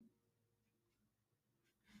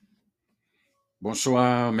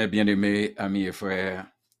Bonsoir, mes bien-aimés amis et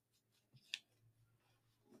frères.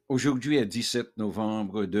 Aujourd'hui est 17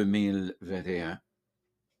 novembre 2021.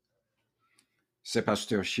 C'est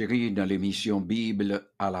Pasteur Chéri dans l'émission Bible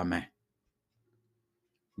à la main.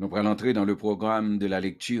 Nous allons entrer dans le programme de la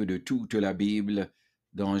lecture de toute la Bible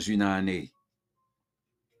dans une année.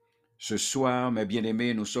 Ce soir, mes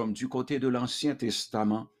bien-aimés, nous sommes du côté de l'Ancien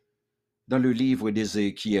Testament, dans le livre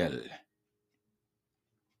d'Ézéchiel.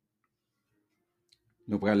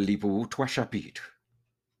 Nous allons lire pour vous 3 chapitres.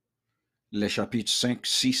 Les chapitres 5,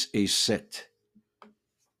 6 et 7.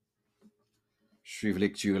 Suivez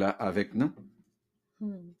lecture là avec nous.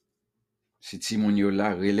 Si Timon yo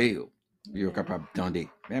là, relé, yo Amen. capable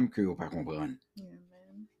d'entendre, même que yo pas comprendre.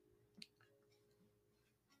 Amen.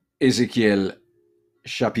 Ézéchiel,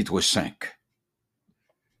 chapitre 5.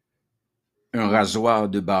 Un rasoir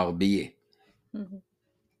de barbier. Mhm.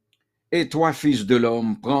 Et toi, fils de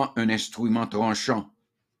l'homme, prends un instrument tranchant,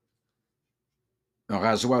 un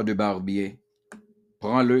rasoir de barbier,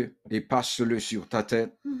 prends-le et passe-le sur ta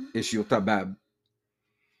tête et sur ta barbe.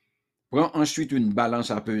 Prends ensuite une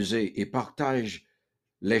balance à peser et partage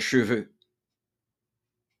les cheveux.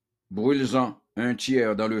 Brûle-en un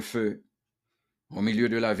tiers dans le feu, au milieu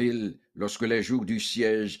de la ville, lorsque les jours du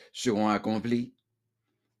siège seront accomplis.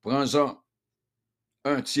 Prends-en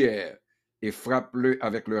un tiers et frappe-le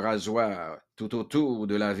avec le rasoir tout autour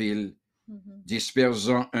de la ville,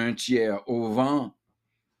 dispersant un tiers au vent,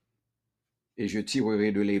 et je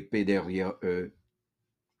tirerai de l'épée derrière eux.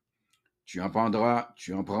 Tu en prendras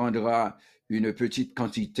une petite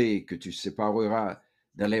quantité que tu sépareras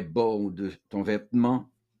dans les bords de ton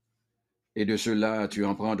vêtement, et de cela tu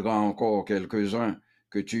en prendras encore quelques-uns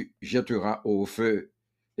que tu jetteras au feu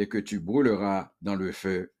et que tu brûleras dans le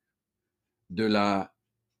feu. De là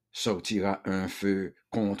sortira un feu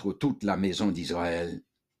contre toute la maison d'Israël.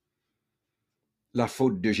 La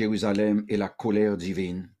faute de Jérusalem et la colère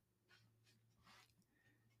divine.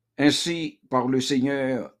 Ainsi, par le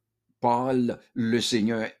Seigneur, parle le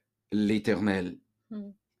Seigneur l'Éternel.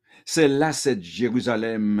 C'est là cette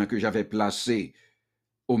Jérusalem que j'avais placée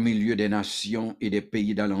au milieu des nations et des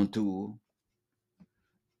pays d'alentour.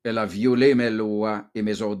 Elle a violé mes lois et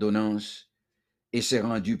mes ordonnances et s'est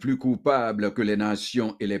rendue plus coupable que les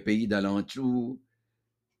nations et les pays d'alentour,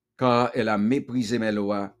 car elle a méprisé mes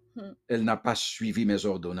lois, elle n'a pas suivi mes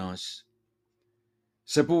ordonnances.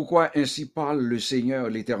 C'est pourquoi ainsi parle le Seigneur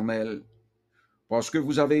l'Éternel, parce que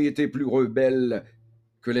vous avez été plus rebelles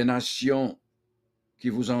que les nations qui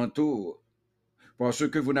vous entourent, parce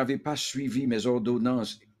que vous n'avez pas suivi mes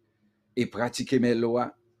ordonnances et pratiqué mes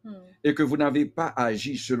lois, et que vous n'avez pas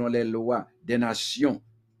agi selon les lois des nations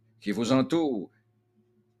qui vous entourent.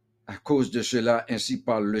 À cause de cela, ainsi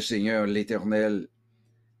parle le Seigneur l'Éternel.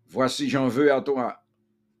 Voici, j'en veux à toi,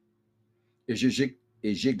 et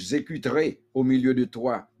j'exécuterai au milieu de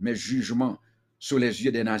toi mes jugements sous les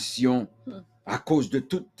yeux des nations à cause de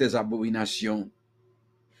toutes tes abominations.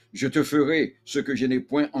 Je te ferai ce que je n'ai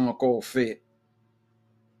point encore fait,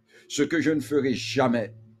 ce que je ne ferai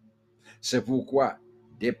jamais. C'est pourquoi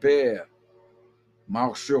des pères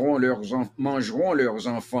mangeront leurs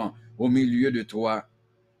enfants au milieu de toi,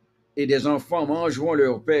 et des enfants mangeront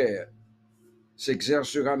leurs pères.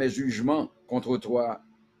 S'exercera mes jugements contre toi,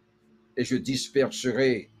 et je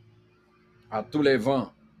disperserai à tous les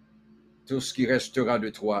vents tout ce qui restera de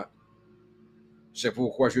toi. C'est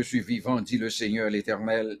pourquoi je suis vivant, dit le Seigneur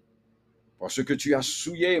l'Éternel, parce que tu as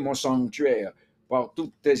souillé mon sanctuaire par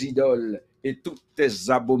toutes tes idoles et toutes tes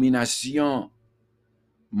abominations.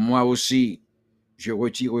 Moi aussi, je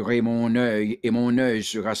retirerai mon œil, et mon œil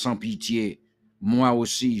sera sans pitié. Moi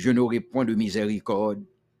aussi, je n'aurai point de miséricorde.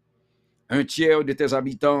 Un tiers de tes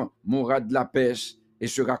habitants mourra de la peste et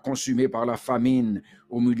sera consumé par la famine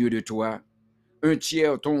au milieu de toi. Un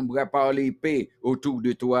tiers tombera par l'épée autour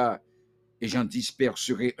de toi, et j'en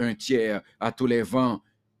disperserai un tiers à tous les vents,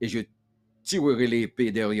 et je tirerai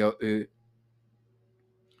l'épée derrière eux.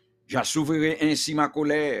 J'assouvrirai ainsi ma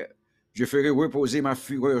colère, je ferai reposer ma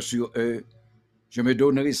fureur sur eux. Je me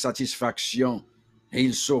donnerai satisfaction, et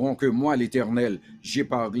ils sauront que moi, l'Éternel, j'ai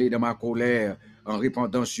parlé de ma colère en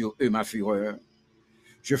répandant sur eux ma fureur.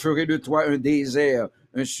 Je ferai de toi un désert,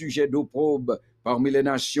 un sujet d'opprobre parmi les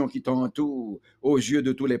nations qui t'entourent, aux yeux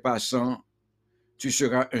de tous les passants. Tu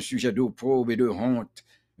seras un sujet d'opprobre et de honte,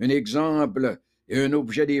 un exemple et un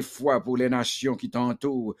objet d'effroi pour les nations qui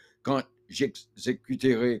t'entourent, quand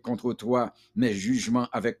j'exécuterai contre toi mes jugements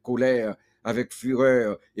avec colère, avec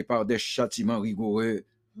fureur et par des châtiments rigoureux.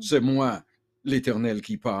 C'est moi, l'Éternel,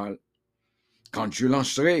 qui parle. Quand je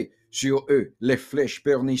lancerai sur eux les flèches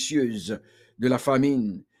pernicieuses de la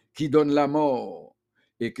famine qui donne la mort,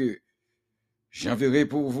 et que J'enverrai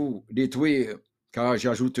pour vous détruire, car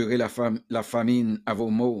j'ajouterai la famine à vos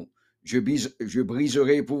maux. Je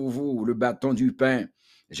briserai pour vous le bâton du pain.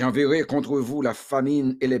 J'enverrai contre vous la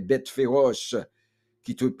famine et les bêtes féroces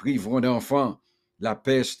qui te priveront d'enfants. La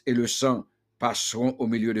peste et le sang passeront au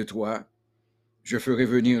milieu de toi. Je ferai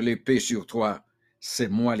venir l'épée sur toi. C'est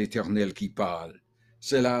moi l'Éternel qui parle.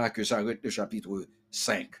 C'est là que s'arrête le chapitre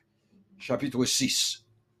 5. Chapitre 6.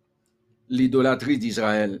 L'idolâtrie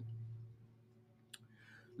d'Israël.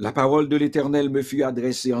 La parole de l'Éternel me fut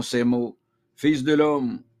adressée en ces mots. Fils de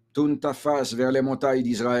l'homme, tourne ta face vers les montagnes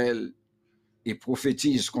d'Israël et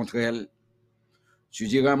prophétise contre elles. Tu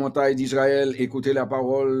diras, montagnes d'Israël, écoutez la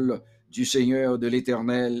parole du Seigneur de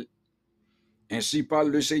l'Éternel. Ainsi parle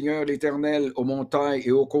le Seigneur l'Éternel aux montagnes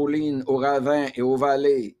et aux collines, aux ravins et aux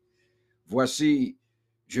vallées. Voici,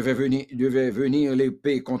 je vais venir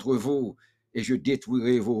l'épée contre vous et je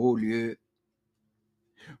détruirai vos hauts lieux.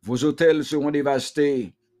 Vos autels seront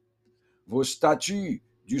dévastés. Vos statues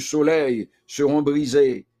du soleil seront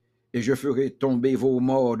brisées, et je ferai tomber vos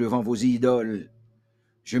morts devant vos idoles.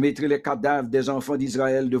 Je mettrai les cadavres des enfants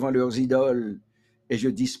d'Israël devant leurs idoles, et je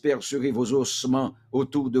disperserai vos ossements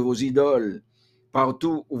autour de vos idoles.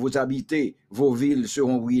 Partout où vous habitez, vos villes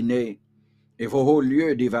seront ruinées, et vos hauts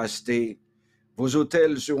lieux dévastés. Vos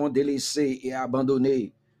autels seront délaissés et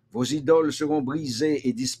abandonnés. Vos idoles seront brisées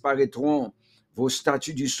et disparaîtront. Vos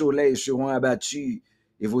statues du soleil seront abattues,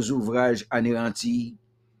 et vos ouvrages anéantis.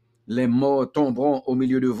 Les morts tomberont au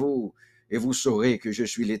milieu de vous, et vous saurez que je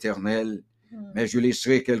suis l'Éternel. Mais je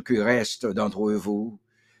laisserai quelques restes d'entre vous,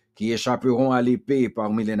 qui échapperont à l'épée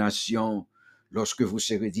parmi les nations, lorsque vous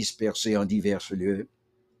serez dispersés en divers lieux.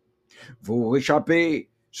 Vos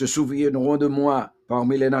réchappés se souviendront de moi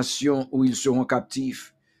parmi les nations où ils seront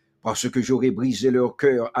captifs, parce que j'aurai brisé leur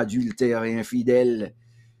cœur adultère et infidèle,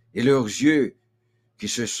 et leurs yeux qui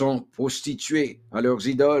se sont prostitués à leurs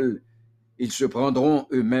idoles. Ils se prendront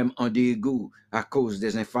eux-mêmes en dégoût à cause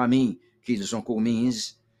des infamies qu'ils ont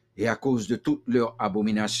commises et à cause de toutes leurs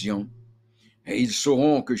abominations. Et ils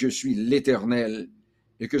sauront que je suis l'Éternel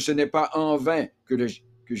et que ce n'est pas en vain que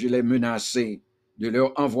je l'ai menacé de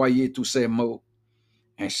leur envoyer tous ces maux.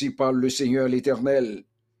 Ainsi parle le Seigneur l'Éternel.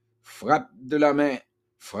 Frappe de la main,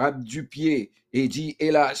 frappe du pied et dis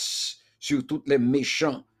hélas sur toutes les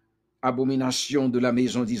méchantes abominations de la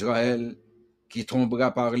maison d'Israël, qui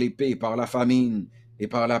tombera par l'épée, par la famine et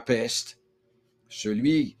par la peste.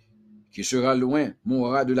 Celui qui sera loin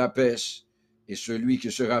mourra de la peste, et celui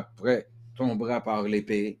qui sera près tombera par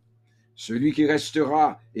l'épée. Celui qui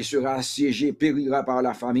restera et sera assiégé périra par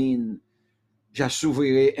la famine.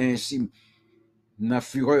 J'assouvrirai ainsi ma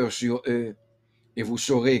fureur sur eux, et vous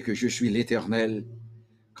saurez que je suis l'Éternel.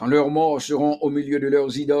 Quand leurs morts seront au milieu de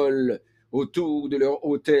leurs idoles, autour de leurs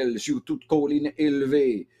autels, sur toute colline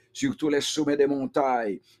élevée, sur tous les sommets des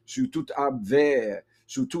montagnes, sur tout arbre vert,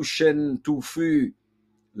 sur tout chêne touffu,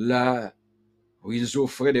 là où ils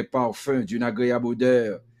offraient des parfums d'une agréable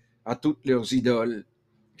odeur à toutes leurs idoles,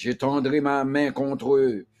 j'étendrai ma main contre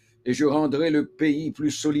eux, et je rendrai le pays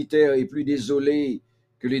plus solitaire et plus désolé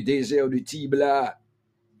que les déserts de Tibla.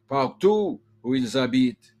 Partout où ils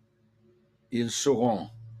habitent, ils sauront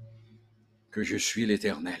que je suis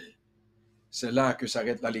l'Éternel. C'est là que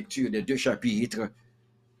s'arrête la lecture des 2 chapitres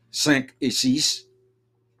 5 et 6.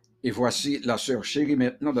 Et voici la sœur Chérie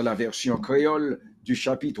maintenant dans la version créole du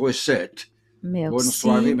chapitre 7. Merci. Bonne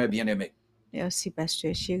soirée, mes bien-aimés. Merci,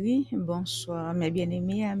 pasteur Chéri. Bonsoir, mes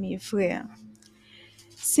bien-aimés, amis et frères.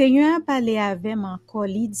 Seigneur a parlé avec moi encore,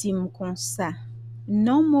 il dit comme ça.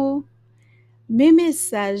 Non, mot, mes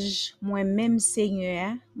messages, moi-même,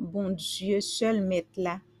 Seigneur, bon Dieu, seul mettre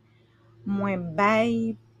là, moi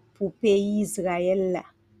bail pour pays Israël là.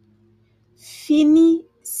 Fini,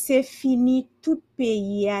 c'est fini, tout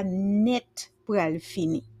pays a net pour le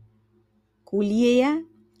fini. Koulier a,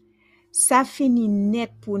 ça fini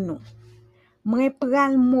net pour nous. Moi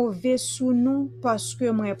pral mauvais sous nous parce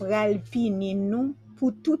que moi pral pini nous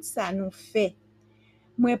pour tout ça nous fait.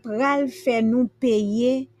 Moi pral fait nous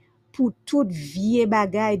payer pour toute vieille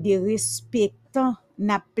bagaille de respectant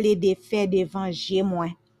n'a plaidé fait devant moi.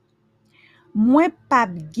 Moi pas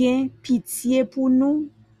gain pitié pour nous,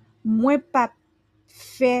 moi pas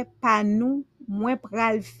fait pas nous, moi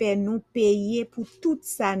pral fait nous payer pour tout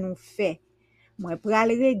ça nous fait. Moi pral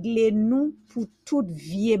régler nous pour toute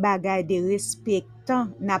vieille bagaille de respectant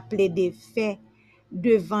n'a plaidé fait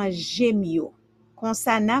devant Jémio. Kon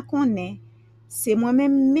sa na connaît, c'est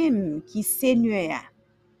moi-même qui Seigneur.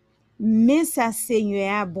 Mais ça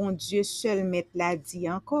Seigneur, bon Dieu seul met la dit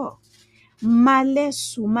encore. Malheur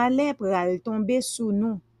sous malheur pral tomber sous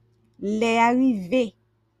nous. Les arrivé,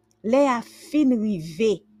 les a fin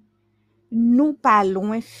rivé. nous pas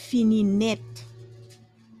loin fini net.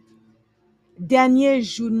 Dernier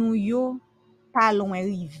jour nous yo pas loin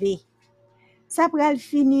rivé. Ça pral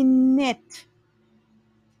fini net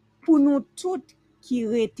pour nous toutes qui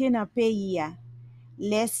rete dans pays a.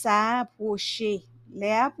 Les approché,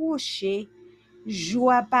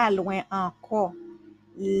 joie pas loin encore.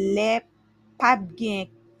 Les pap gen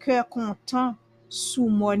cœur content sous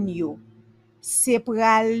mon yo. C'est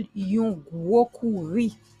pral yon gros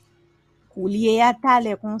couri. Kouliye a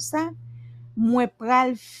tale kon sa, mwen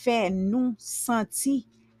pral fè nou senti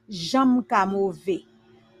jam ka mauvais.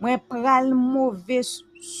 Mwen pral mauvais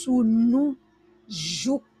sous nous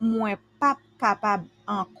jouk mwen pap kapab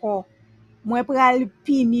encore. Mwen pral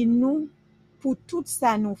pini nou pour tout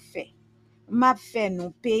ça nous fait. M'a fait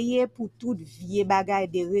nous payer pour tout vie bagay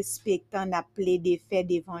de respectant na ple de fait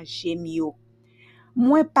d'évangile yo.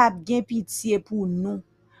 Mwen pap gen pitié pour nous.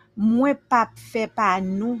 Mwen pap fait pa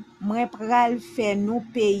nous. Mwen pral fait nous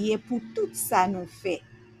payer pour tout ça nous fait.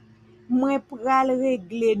 Mwen pral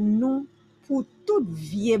régler nous pour tout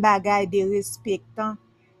vie bagay de respectant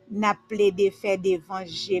na ple de fait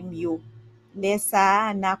d'évangile yo. Les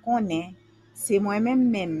ça na konnen, c'est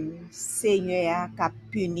moi-même Seigneur a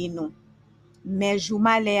puni nous. Mais jou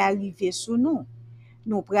malè arrivé sous nous.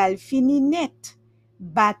 Nous pral fini net.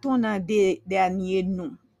 Bâton nan dernier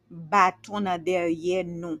nous. Bâton nan derrière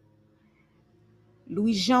nous.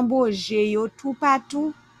 Louis Jean Bourget yo tout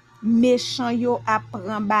partout. Méchant yo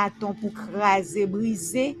apprend bâton pour craser,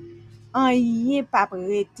 briser. En rien pas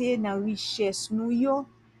prêté dans richesse nous yo.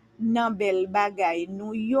 Nan bel bagay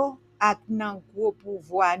nous yo. Ak nan gros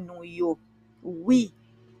pouvoir nous yo. Oui.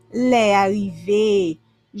 Les arrivé,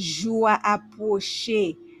 joie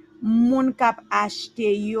approché, moun kap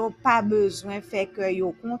acheté yo pas besoin fait que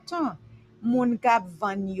yo content. Moun kap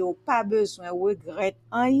vend yo pas besoin regret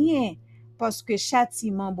rien parce que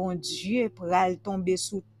châtiment bon Dieu pral tomber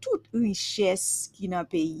sous toute richesse qui dans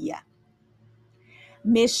pays a.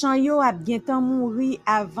 Méchant yo a bien temps mouri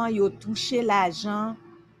avant yo toucher l'argent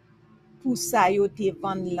pour ça yo te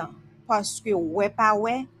vend lan parce que ouais pas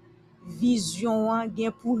ouais vision an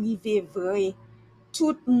gen pour rive vrai.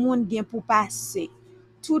 Tout moun gen pour passer.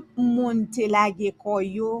 Tout moun te lage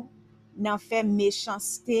koyo nan fait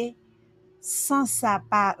méchanceté sans ça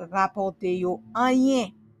pas rapporter yo rien.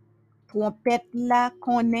 Trompette la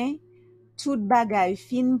connaît tout bagay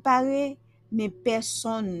fin pare mais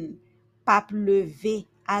personne pas lever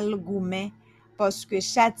algoumen parce que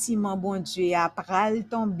châtiment bon Dieu a pral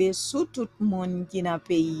tomber sous tout moun qui dans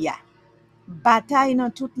pays a. Bataille dans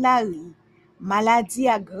toute la rue, maladie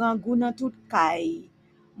à grand goût dans toute caille.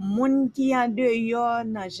 Moun qui en dehors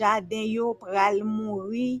dans jardin yo pral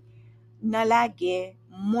mouri dans la guerre.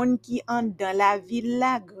 Moun qui en dans la ville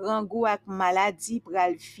la grand goût ak maladie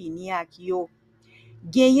pral fini ak yo.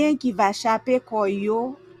 Genyen qui va chaper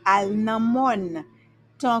koyo al nan mon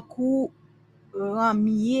tant kou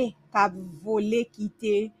ramier k'ap volé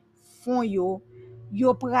kite fon yo.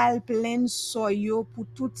 Yo pral plein soyo pour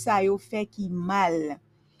tout ça yo fait qui mal.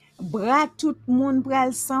 Bras tout moun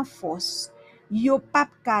pral sans force. Yo pap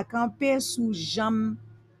ka camper sous jam.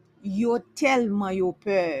 Yo tellement yo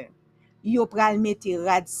peur. Yo pral mette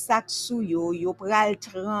rad sak sou yo. Yo pral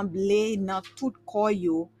trembler dans tout corps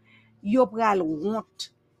yo. Yo pral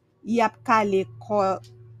honte. Yap kale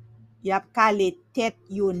tête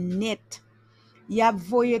yo net. Yap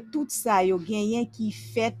voye tout ça yo genyen qui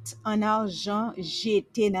fait en argent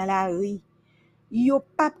jeté dans la rue. Yo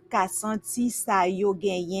pap ka senti ça yo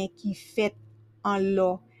genyen qui fait en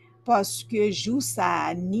l'or parce que jou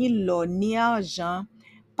ça ni l'or ni argent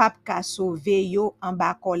pap ka sauver yo en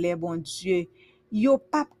bas colère bon Dieu. Yo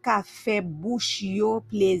pap ka fait bouche yo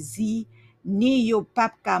plaisir ni yo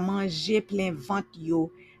pap ka manger plein ventre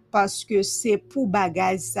yo parce que c'est pour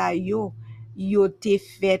bagay ça yo te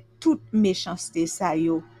fait toute méchanceté ça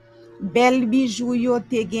yo. Bel bijou yo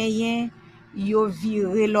te genyen, yo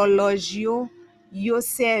vire l'horloge yo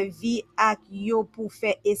servi ak yo pour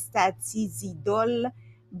faire estatiz idole,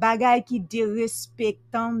 bagay qui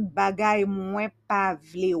dérespectant, bagay moins pas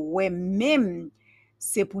vle ouais même.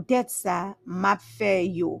 C'est peut-être ça m'a fait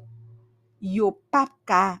yo. Yo pas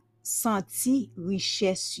ka senti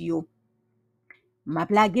richesse yo. M'a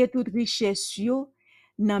plage toute richesse yo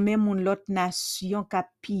nan men moun lot nation ka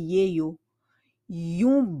piller yo.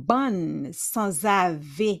 Yon ban sans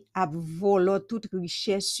ave ap volo toute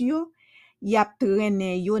richesse yo, yap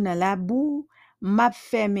traîne yo dans la boue, m'a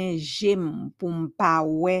fait men jem pour m'pa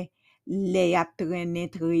ouais le yap traîne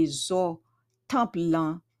trésor temple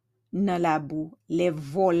lan dans la boue. Les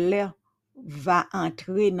voleurs va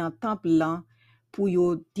entrer dans temple lan pour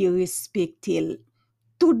yo te respecter.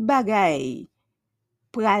 Tout bagay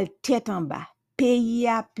pral tête en bas. Pays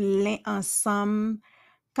a plein ensemble,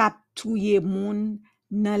 kap touye moun,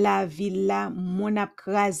 nan la ville la, moun ap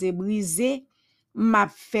krasé brisé, m'a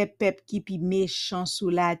fait pep ki pi méchant sous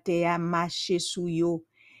la terre, marcher sous yo.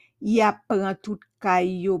 Y a prend tout kay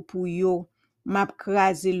yo pou yo, m'a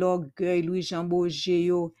krasé l'orgueil Louis Jean Bourget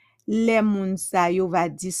yo. Les moun sa yo va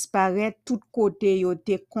disparaître, tout côté yo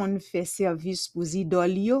te kon fait service pour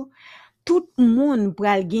idol yo. Tout moun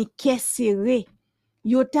pral gen kè serré.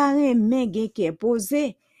 Yo ta remen gen kè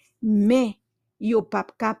posé, mais yo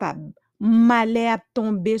pap kapab. Malè ap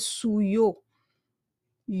tombe sou yo.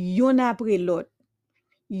 Yon après l'autre.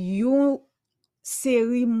 Yon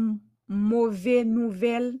série mauvais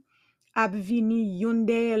nouvelle ap vini yon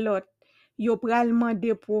derrière l'autre. Yo pral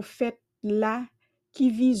mande prophète là qui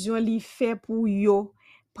vision li fait pour yo.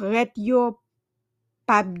 Prête yo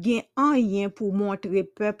pap gen anyen pour montrer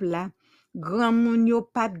peuple là. Grand moun yo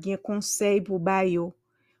pap gen conseil pour ba yo.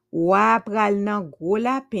 Wa pral nan gros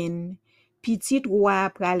la peine. Petit roi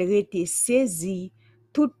pral rete saisi.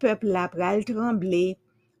 Tout peuple la pral trembler.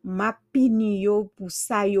 M'a pini yo pour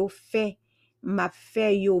ça yo fait. M'a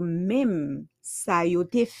fait yo même ça yo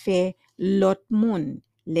te fait l'autre moun.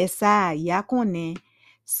 Les ça ya konnen,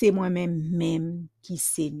 c'est moi-même qui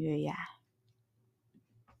Seigneur ya.